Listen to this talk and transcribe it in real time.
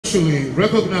officially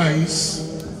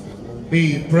recognize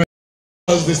the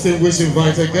distinguished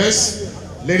invited guests.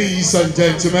 Ladies and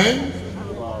gentlemen,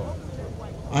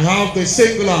 I have the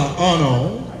singular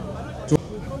honor to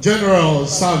General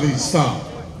Service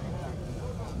Staff.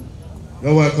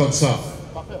 You're welcome, sir.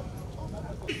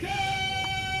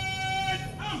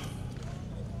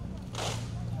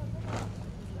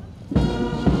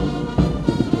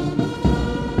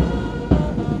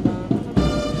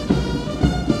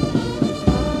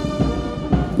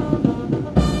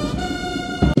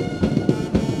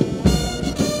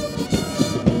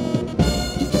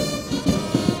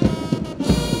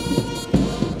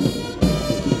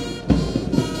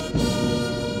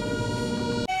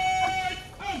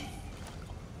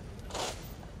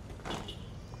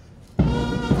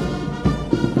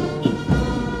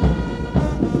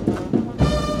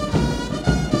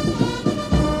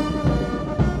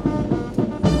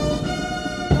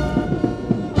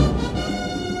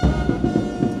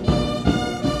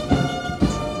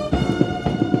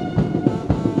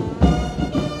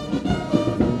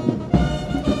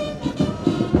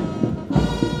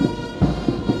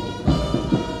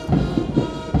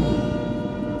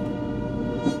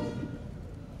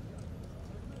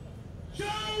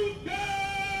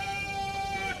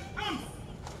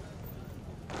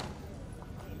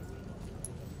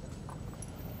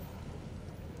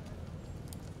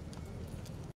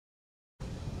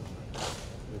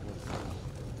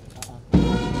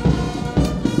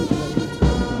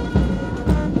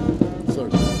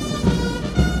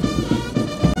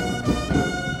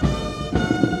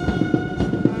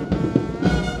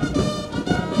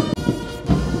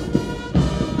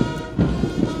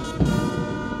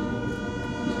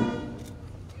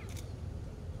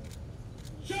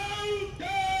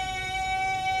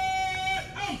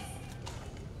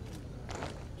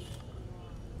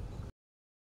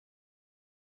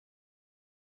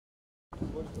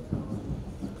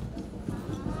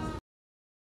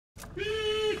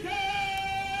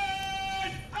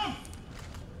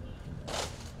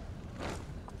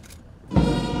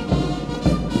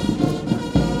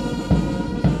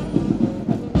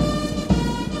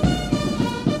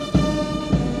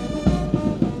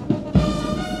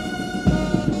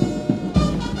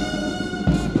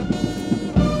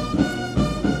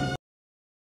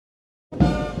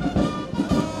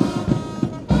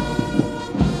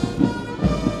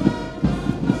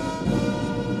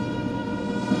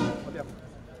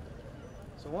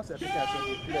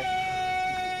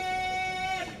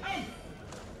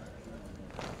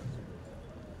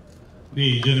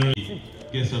 The General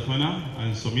guest of honor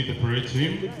and submit the parade to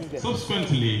him.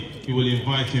 Subsequently, he will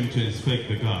invite him to inspect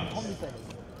the guards.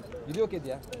 Video okay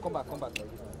there? Come back.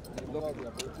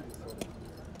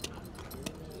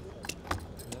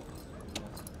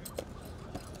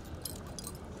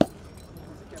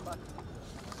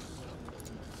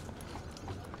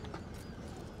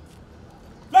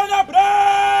 Line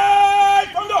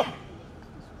break! Come up!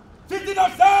 15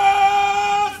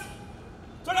 officers!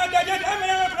 So that they get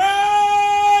eminent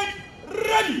break!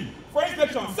 Ready for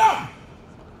inspection, sir!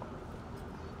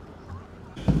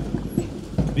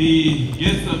 The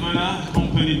guest of honor,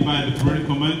 accompanied by the parade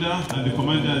commander and the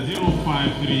commander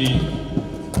 053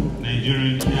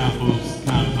 Nigerian Air Force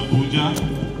Camp Abuja,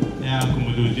 Air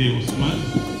Commodore J. Usman,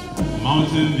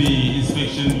 mounting the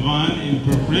inspection van in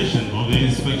preparation of the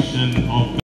inspection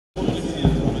of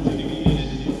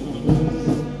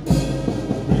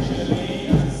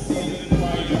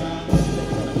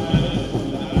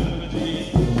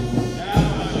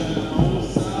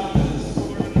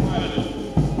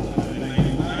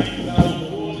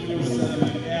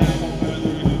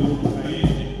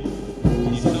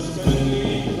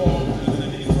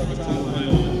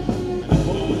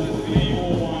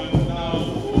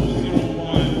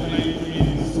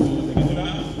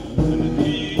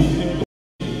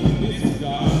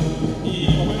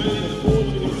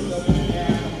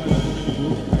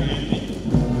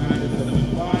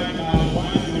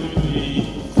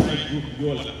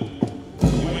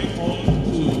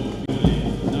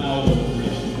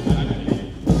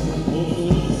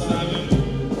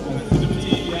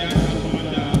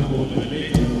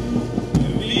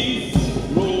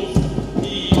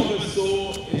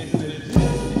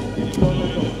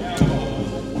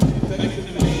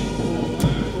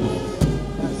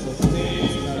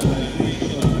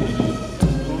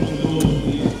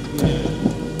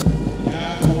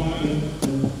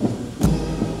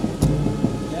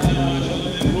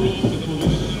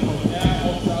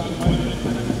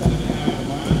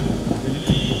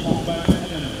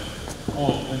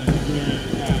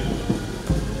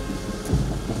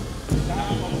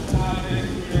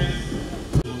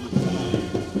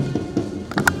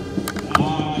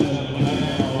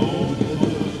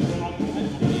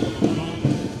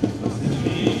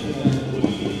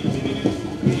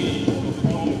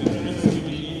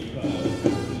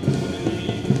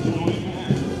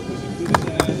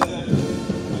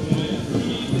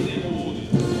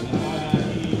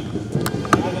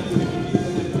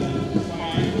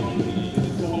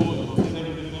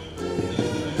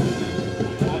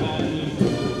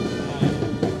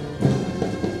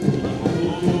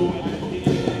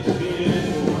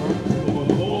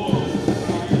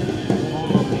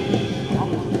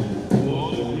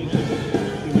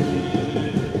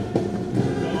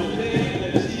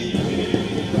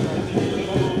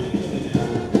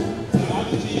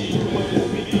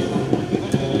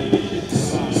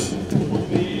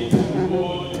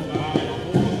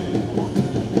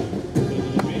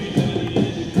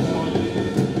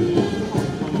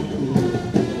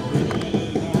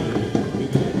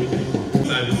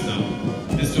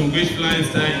Distinguished Flying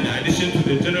Star in addition to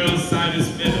the General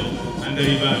Service Medal and the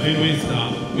River Benue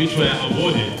Star, which were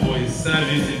awarded for his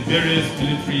service in various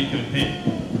military campaigns.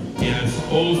 He has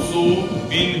also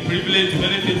been privileged to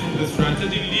benefit from the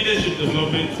strategic leadership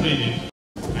development training.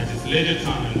 At his leisure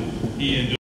time, he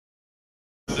enjoyed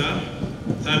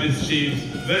service chiefs,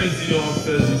 very senior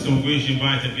officers, distinguished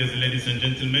invited guests, ladies and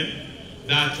gentlemen.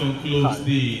 That concludes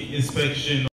the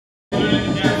inspection.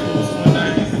 During the Air Force,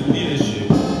 under his leadership,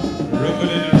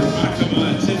 recorded remarkable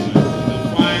achievements in the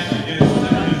fight against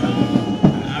terrorism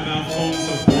and other forms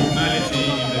of criminality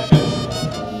in the country.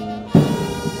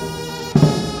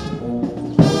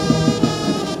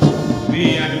 The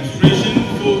administration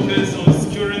focused on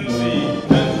securing the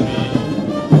country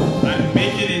and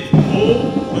making it more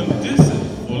conducive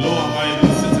for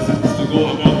law-abiding citizens to go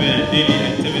about their daily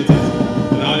activities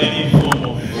without any form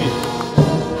of fear.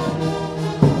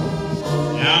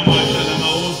 Marshal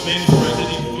Amao's main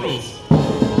strategic thrust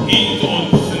hinged on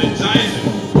synergizing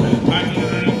and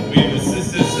partnering with the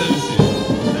sister services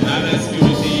and other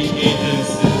security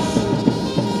agencies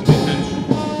in the country.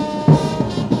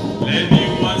 Let me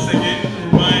once again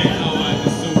remind our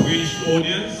distinguished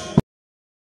audience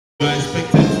you are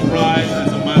expected to rise as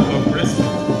a mark of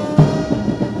respect.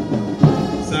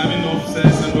 Serving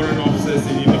officers and warrant officers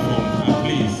in uniform are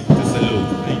pleased to salute.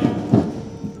 Thank you.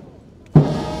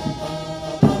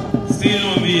 Still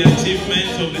on the achievement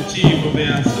of the Chief of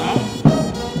Air Staff,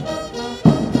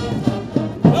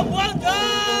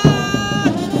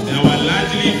 there were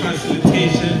largely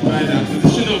facilitation by the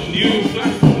acquisition of new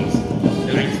platforms,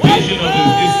 the activation of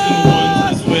existing ones,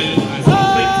 as well as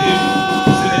effective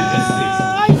synergistic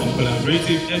and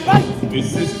collaborative efforts with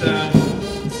sister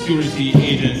security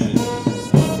agencies.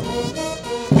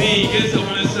 The guest of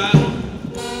honor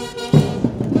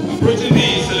approaching the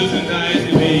saluting dais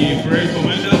is the parade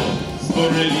commander,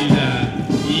 squadron leader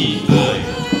E.I.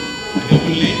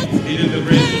 Adebunle, leading the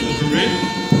rest of the parade,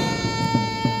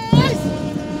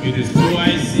 with his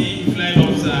co-IC flying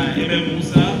officer M.M.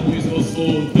 Musa, who is also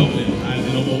doubling as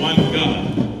the #1 guard.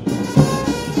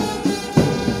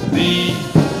 The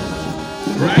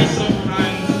rise of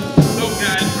hand top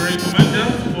guard parade commander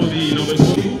for the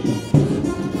 #2.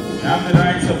 We have the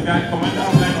rights of guard commander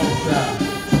flying officer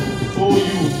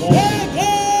O.U. Mo.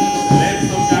 Left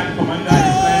of guard commander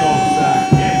is flying officer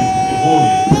M.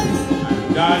 Ebori. And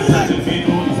guard sergeant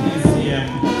major is ACM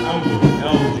Ambo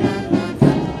LJ.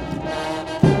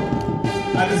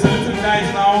 At the saluting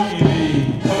dice now in the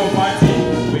color party,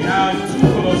 we have two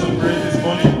colors of parade this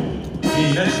morning: the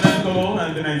national color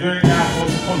and the Nigerian Air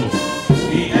Force color.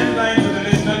 The ensign to the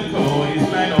national color is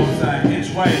flying officer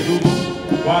H.Y. Edogu,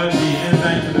 while the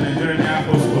ensign to the Nigerian Air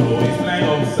Force color is flying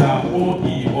officer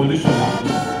O.E. Olushola.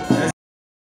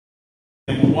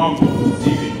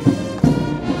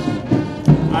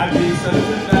 At the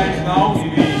saluting dice now in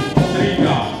the 3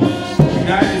 guard. The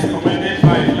guard is commanded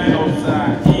by flying officer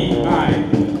E.I.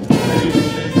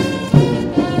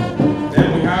 Then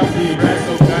we have the rest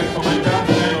of guard commander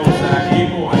flying officer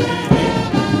Emo Adenike,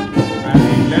 and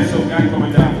the rest of guard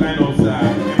commander flying officer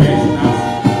M.S. Nasi.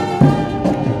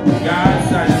 The guard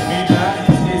sergeant major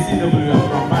is ACW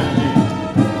from Manji.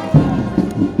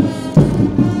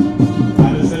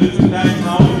 At the saluting dice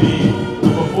now in the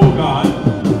 #4 guard,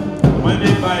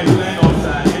 commanded by flying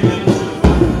officer M.M.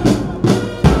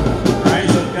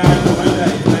 Rise of guard commander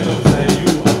is flying officer U.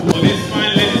 For this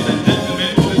fine, ladies and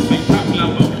gentlemen, for this spectacular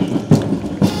performance,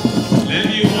 let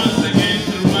me once again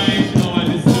remind our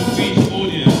distinguished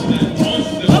audience that once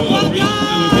the color reaches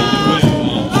the location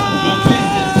where you are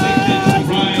please expected to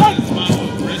rise as a mark of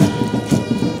respect.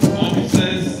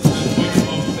 Officers and warrant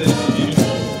officers in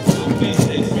uniform are please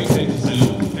expected to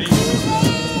salute. Thank you.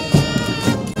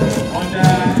 Under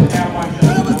Air Marshal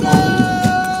Oladayo,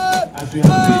 as we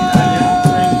have said earlier,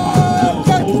 trained master of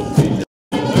all stations,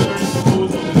 delivering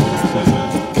schools of the federal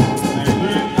government,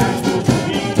 Nigerian Air Force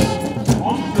being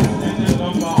unprecedented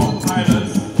number of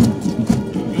pilots,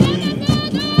 including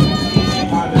 60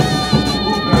 pilots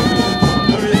who graduated from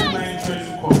various flying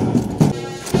training courses.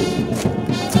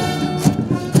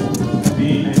 The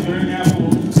Nigerian Air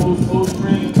Force also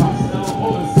trained personnel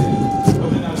overseas,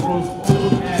 cutting across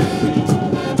all air regions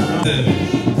and ground service.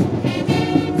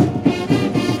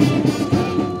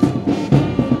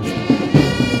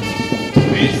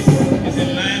 This is in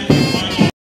line with one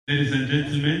of. Ladies and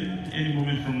gentlemen, any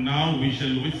moment from now, we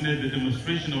shall witness the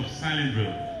demonstration of silent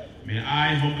drill. May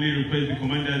I humbly request the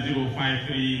Commander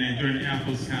 053 Nigerian Air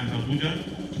Force Camp Abuja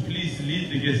to please lead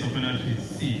the guest of honor to his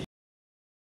seat.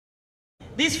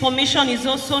 This formation is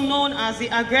also known as the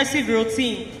aggressive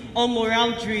routine or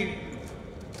morale drill.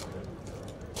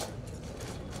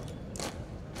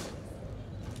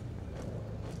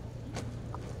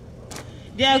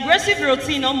 The aggressive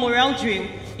routine or morale drill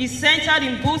is centered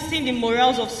in boosting the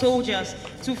morals of soldiers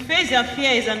to face their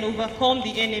fears and overcome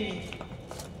the enemy.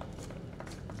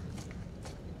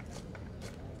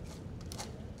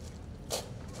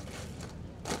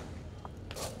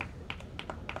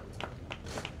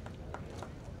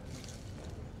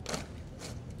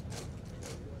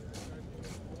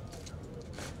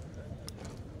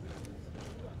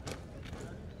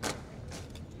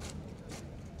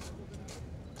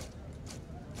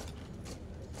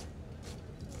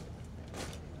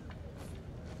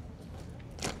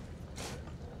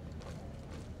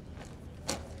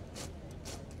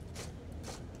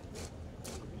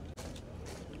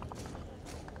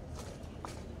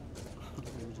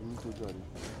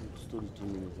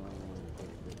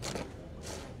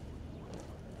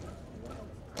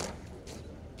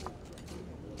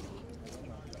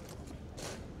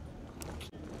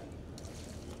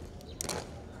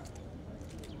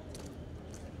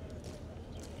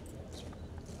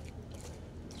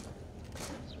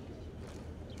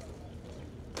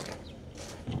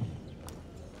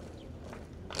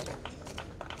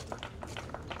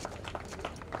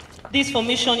 This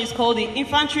formation is called the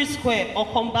infantry square or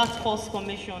combat force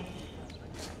formation.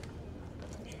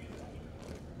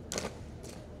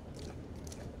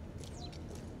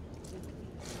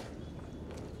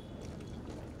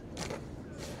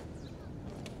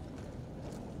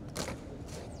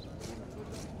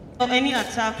 Or any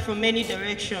attack from any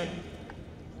direction.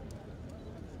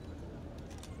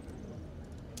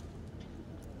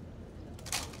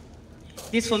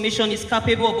 This formation is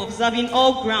capable of observing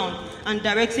all ground and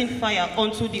directing fire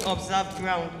onto the observed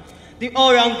ground. The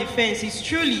all-round defense is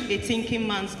truly a thinking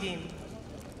man's game.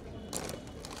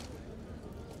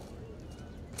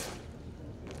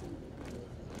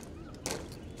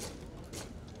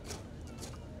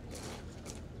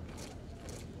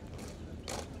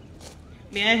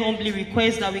 May I humbly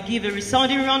request that we give a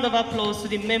resounding round of applause to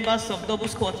the members of Double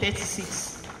Squad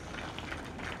 36.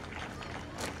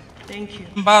 Thank you.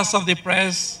 Members of the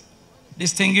press,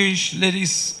 distinguished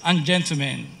ladies and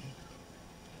gentlemen,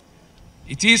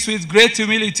 it is with great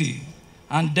humility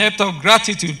and depth of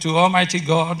gratitude to Almighty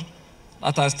God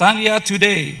that I stand here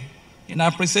today in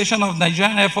appreciation of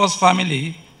Nigerian Air Force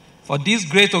family for this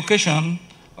great occasion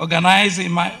organized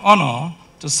in my honor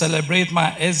to celebrate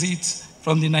my exit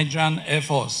from the Nigerian Air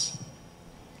Force.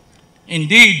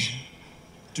 Indeed,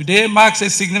 today marks a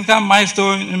significant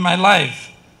milestone in my life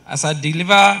as I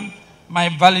deliver my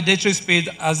validatory speech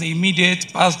as the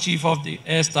immediate past chief of the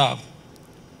Air Staff.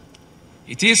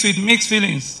 It is with mixed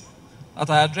feelings that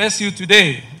I address you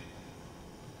today.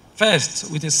 First,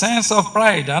 with a sense of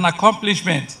pride and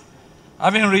accomplishment,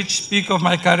 having reached peak of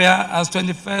my career as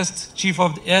 21st Chief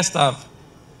of the Air Staff.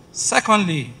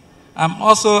 Secondly, I'm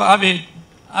also having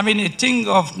a tinge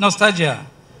of nostalgia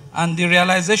and the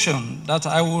realization that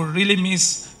I will really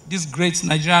miss this great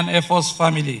Nigerian Air Force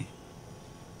family.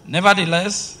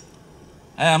 Nevertheless,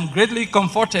 I am greatly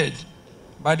comforted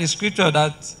by the scripture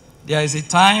that there is a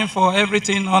time for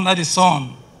everything under the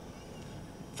sun.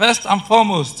 First and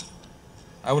foremost,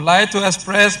 I would like to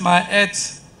express my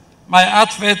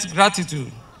heartfelt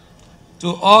gratitude to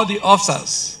all the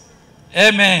officers,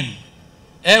 airmen,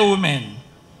 airwomen,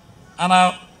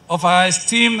 and of our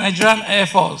esteemed Nigerian Air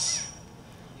Force.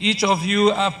 Each of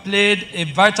you have played a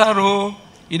vital role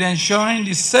in ensuring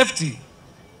the safety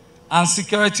and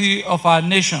security of our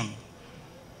nation.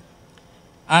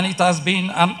 And it has been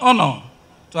an honor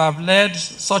to have led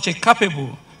such a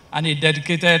capable and a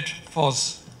dedicated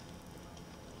force.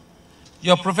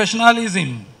 Your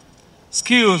professionalism,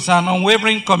 skills, and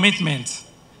unwavering commitment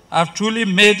have truly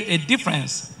made a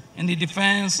difference in the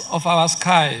defense of our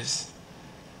skies.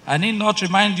 I need not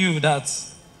remind you that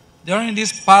during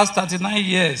these past 39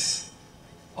 years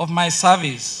of my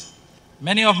service,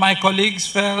 many of my colleagues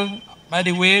fell by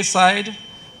the wayside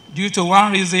due to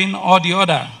one reason or the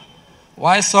other,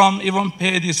 while some even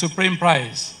paid the supreme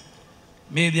price.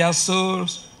 May their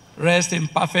souls rest in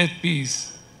perfect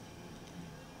peace.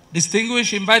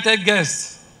 Distinguished invited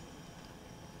guests,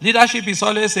 leadership is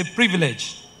always a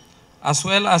privilege as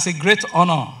well as a great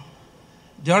honor.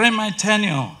 During my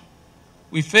tenure,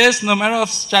 we faced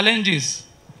numerous challenges,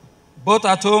 both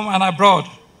at home and abroad,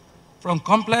 from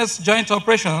complex joint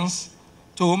operations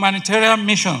to humanitarian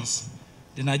missions.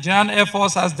 The Nigerian Air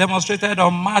Force has demonstrated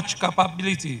unmatched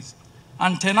capabilities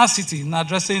and tenacity in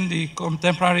addressing the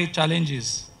contemporary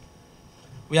challenges.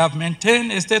 We have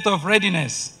maintained a state of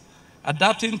readiness,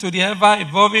 adapting to the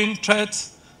ever-evolving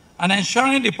threats and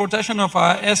ensuring the protection of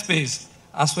our airspace,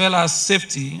 as well as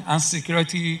safety and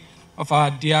security of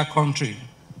our dear country.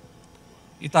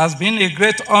 It has been a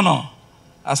great honor,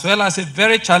 as well as a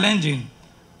very challenging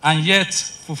and yet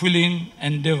fulfilling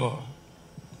endeavor.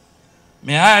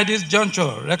 May I at this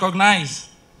juncture recognize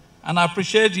and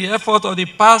appreciate the effort of the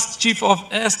past Chief of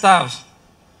Air Staff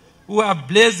who have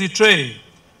blazed the trail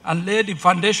and laid the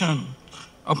foundation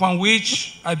upon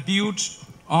which I built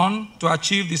on to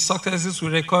achieve the successes we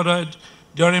recorded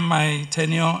during my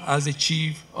tenure as the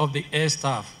Chief of the Air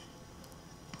Staff.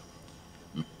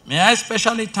 May I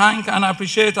especially thank and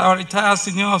appreciate our retired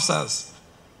senior officers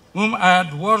whom I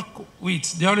had worked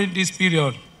with during this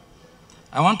period.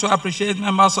 I want to appreciate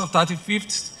members of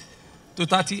 35th to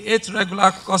 38th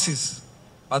regular courses,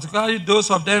 particularly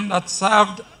those of them that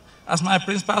served as my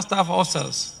principal staff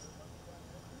officers.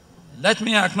 Let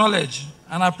me acknowledge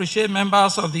and appreciate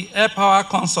members of the Air Power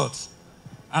Consort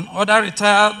and other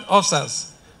retired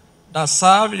officers that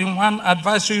serve in one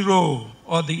advisory role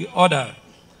or the other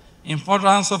in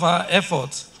furtherance of our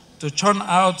efforts to churn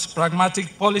out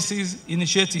pragmatic policies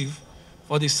initiative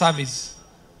for the service.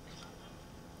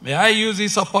 May I use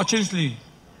this opportunity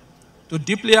to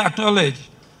deeply acknowledge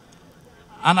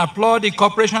and applaud the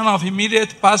cooperation of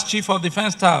immediate past Chief of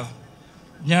Defense Staff,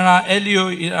 General Elio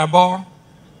Irabo,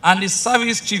 and the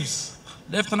service chiefs,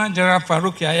 Lieutenant General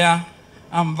Farouk Yaya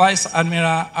and Vice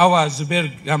Admiral Awa Zubair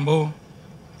Gambo,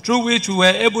 through which we were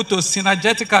able to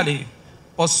synergetically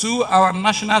pursue our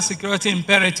national security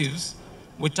imperatives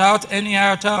without any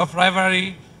iota of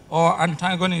rivalry or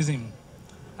antagonism.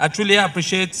 I truly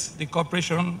appreciate the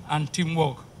cooperation and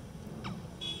teamwork.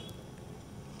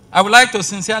 I would like to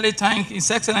sincerely thank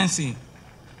His Excellency,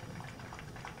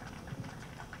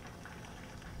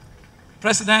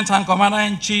 President and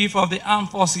Commander-in-Chief of the Armed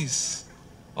Forces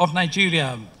of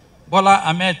Nigeria, Bola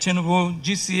Ahmed Tinubu,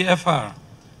 GCFR,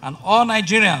 and all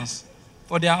Nigerians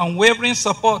for their unwavering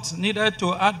support needed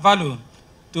to add value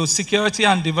to security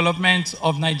and development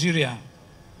of Nigeria.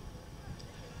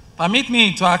 Permit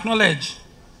me to acknowledge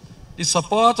the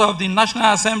support of the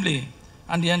National Assembly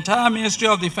and the entire Ministry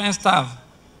of Defense staff,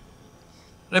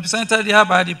 represented here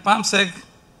by the PAMSEC,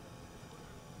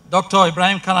 Dr.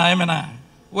 Ibrahim Kana Emena,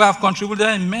 who have contributed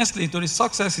immensely to the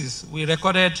successes we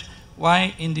recorded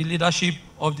while in the leadership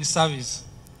of the service.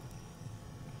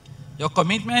 Your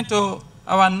commitment to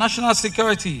our national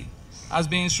security has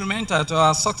been instrumental to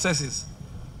our successes.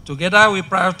 Together, we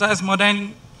prioritize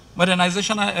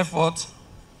modernizational efforts,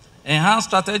 enhanced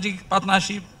strategic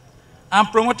partnership, and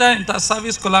promoted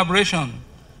inter-service collaboration,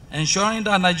 ensuring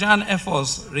that Nigerian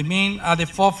efforts remain at the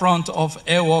forefront of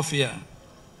air warfare.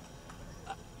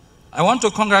 I want to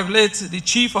congratulate the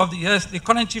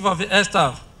current Chief of the Air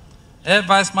Staff, Air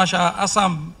Vice Marshal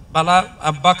Hassan Bala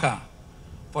Abubakar,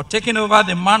 for taking over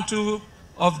the mantle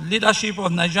of leadership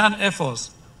of Nigerian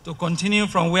efforts to continue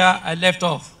from where I left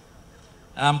off.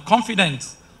 I am confident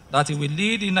that he will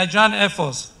lead the Nigerian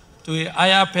efforts to a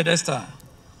higher pedestal.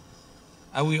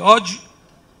 I will urge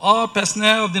all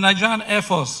personnel of the Nigerian Air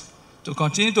Force to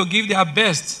continue to give their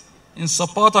best in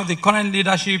support of the current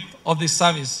leadership of the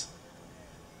service.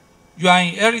 You are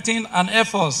inheriting an Air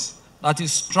Force that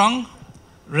is strong,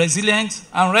 resilient,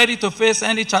 and ready to face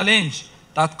any challenge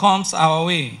that comes our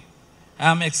way.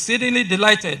 I am exceedingly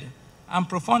delighted and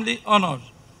profoundly honored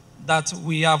that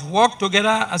we have worked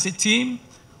together as a team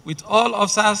with all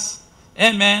officers,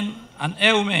 airmen, and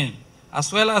airwomen,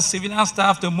 as well as civilian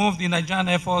staff to move the Nigerian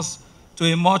Air Force to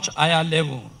a much higher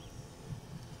level.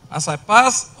 As I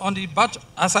pass on the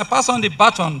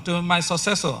baton to my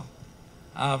successor,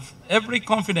 I have every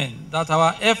confidence that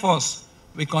our Air Force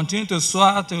will continue to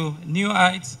soar to new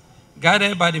heights,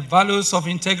 guided by the values of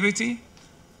integrity,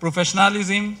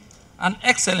 professionalism, and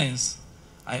excellence.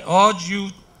 I urge you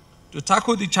to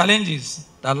tackle the challenges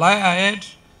that lie ahead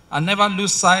and never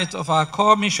lose sight of our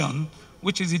core mission,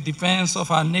 which is the defense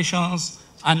of our nations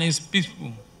and its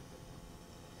people.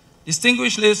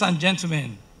 Distinguished ladies and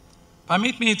gentlemen,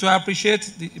 permit me to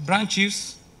appreciate the branch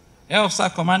chiefs, air officer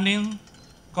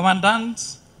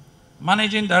commandants,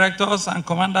 managing directors, and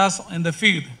commanders in the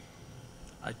field.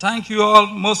 I thank you all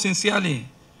most sincerely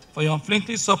for your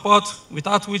unflinching support,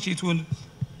 without which it would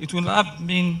have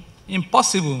been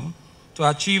impossible to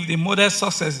achieve the modest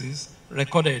successes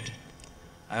recorded.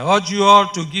 I urge you all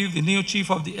to give the new Chief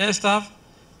of the Air Staff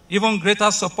even greater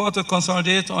support to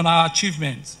consolidate on our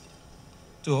achievements.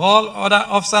 To all other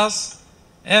officers,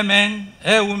 airmen,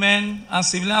 airwomen, and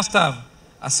civilian staff,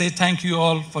 I say thank you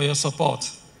all for your support.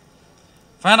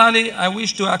 Finally, I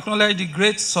wish to acknowledge the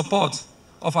great support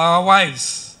of our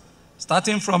wives,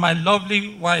 starting from my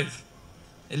lovely wife,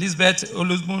 Elizabeth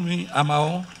Oludunmi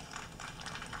Amao.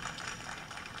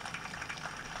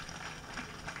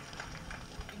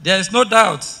 There is no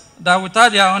doubt that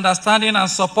without their understanding and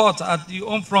support at the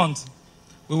home front,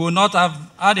 we would not have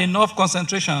had enough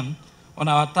concentration on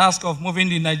our task of moving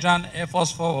the Nigerian Air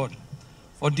Force forward.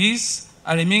 For this,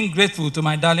 I remain grateful to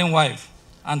my darling wife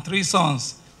and 3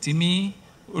 sons, Timi,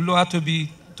 Uluwatobi,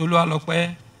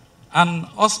 Toluwalope, and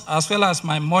as well as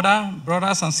my mother,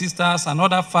 brothers and sisters, and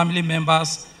other family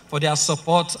members for their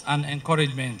support and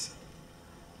encouragement.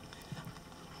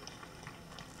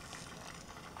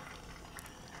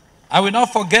 I will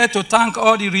not forget to thank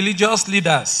all the religious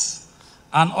leaders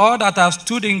and all that have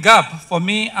stood in gap for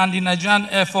me and the Nigerian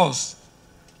Air Force.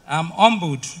 I'm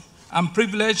humbled and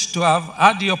privileged to have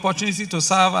had the opportunity to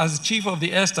serve as Chief of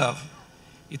the Air Staff.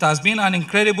 It has been an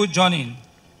incredible journey,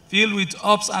 filled with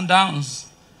ups and downs,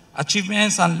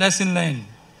 achievements and lessons learned.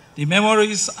 The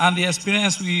memories and the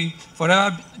experience will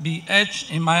forever be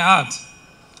etched in my heart.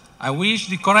 I wish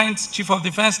the current Chief of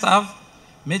Defense Staff,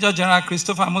 Major General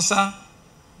Christopher Musa,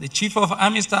 the Chief of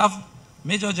Army Staff,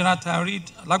 Major General Taurid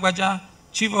Lagbaja,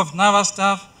 Chief of Naval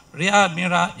Staff, Rear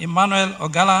Admiral Emmanuel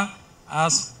Ogala,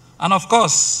 and of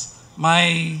course,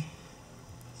 my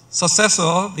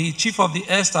successor, the Chief of the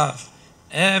Air Staff,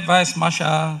 Air Vice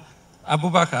Marshal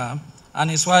Abubakar, and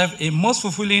his wife, a most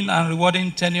fulfilling and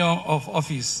rewarding tenure of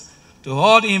office. To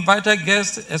all the invited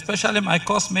guests, especially my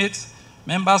course-mates,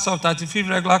 members of 35th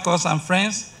Regular Course and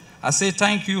friends, I say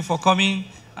thank you for coming,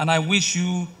 and I wish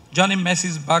you journey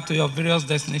mercies back to your various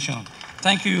destinations.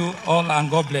 Thank you all, and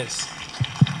God bless.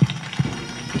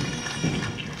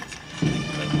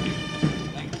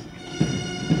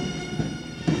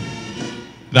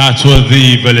 That was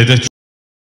the valedictory.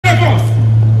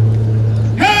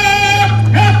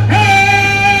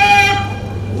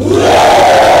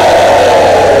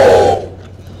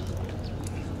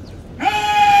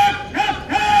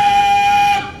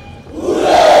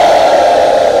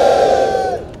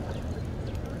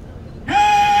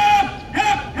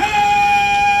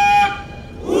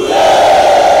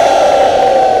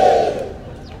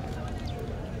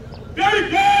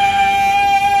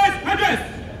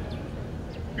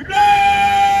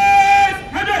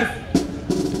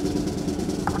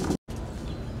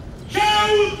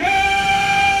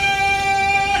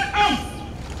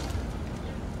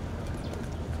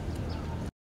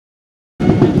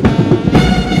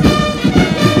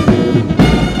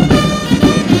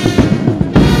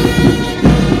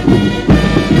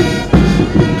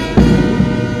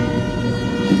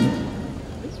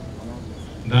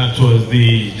 That was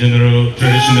the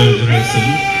traditional general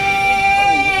salute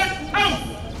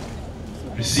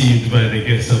received by the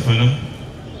guests of honor.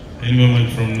 Any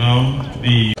moment from now,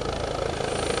 to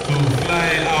fly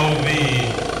out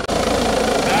the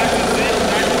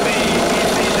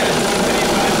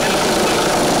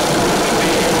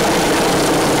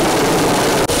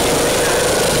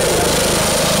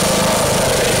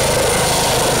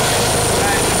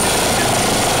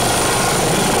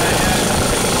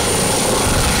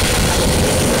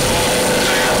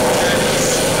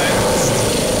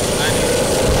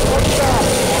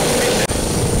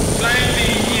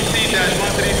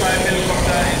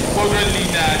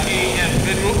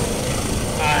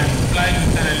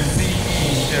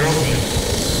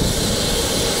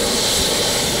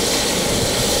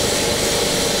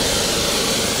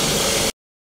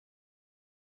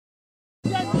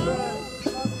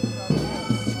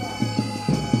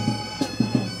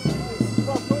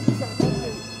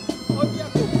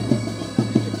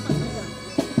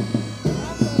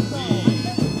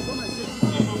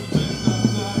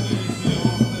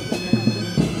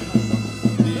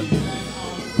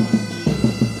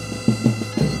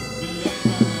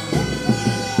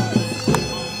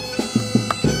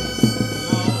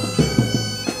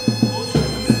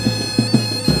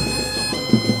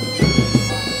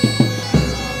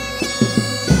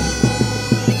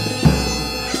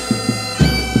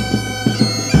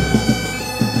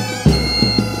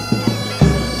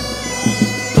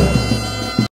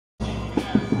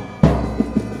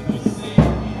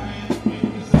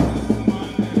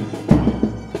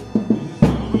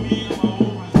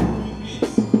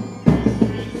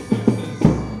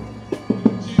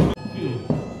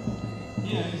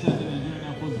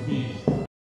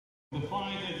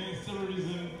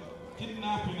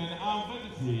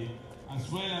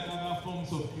as well as other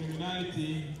forms of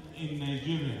criminality in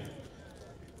Nigeria.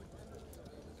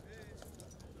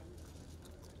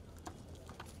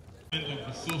 Of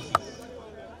resources.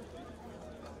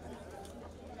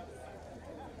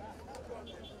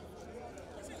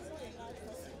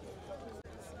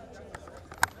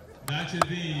 That is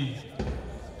the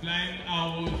flying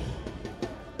out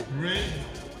parade.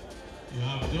 You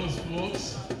have those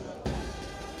folks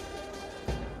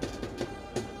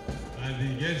and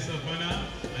the guest of honor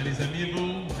and his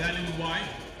amiable darling wife.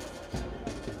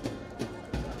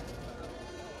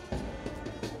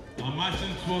 are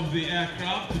marching towards the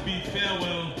aircraft to bid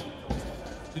farewell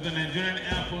to the Nigerian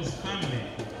Air Force family.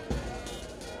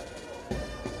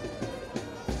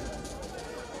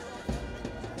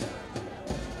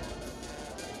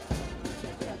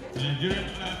 The Nigerian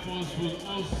Air Force will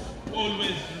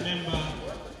always remember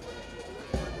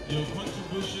your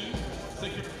contribution,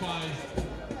 sacrifice,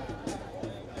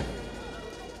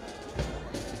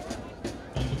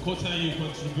 and the quota you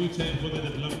contributed for the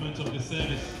development of the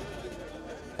service.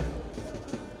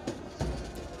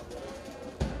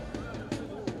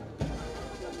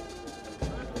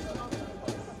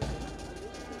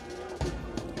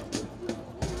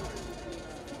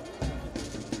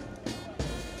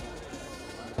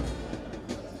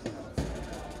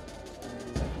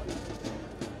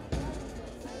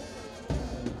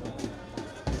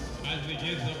 As the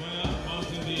guests of honor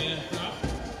mounting the aircraft,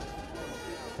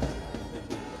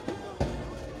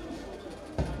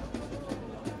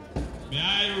 may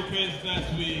I request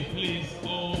that we please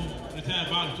all retire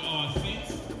back to our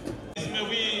seats. May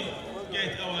we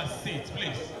get our seats,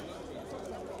 please.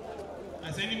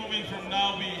 At any moment from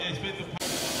now, we expect the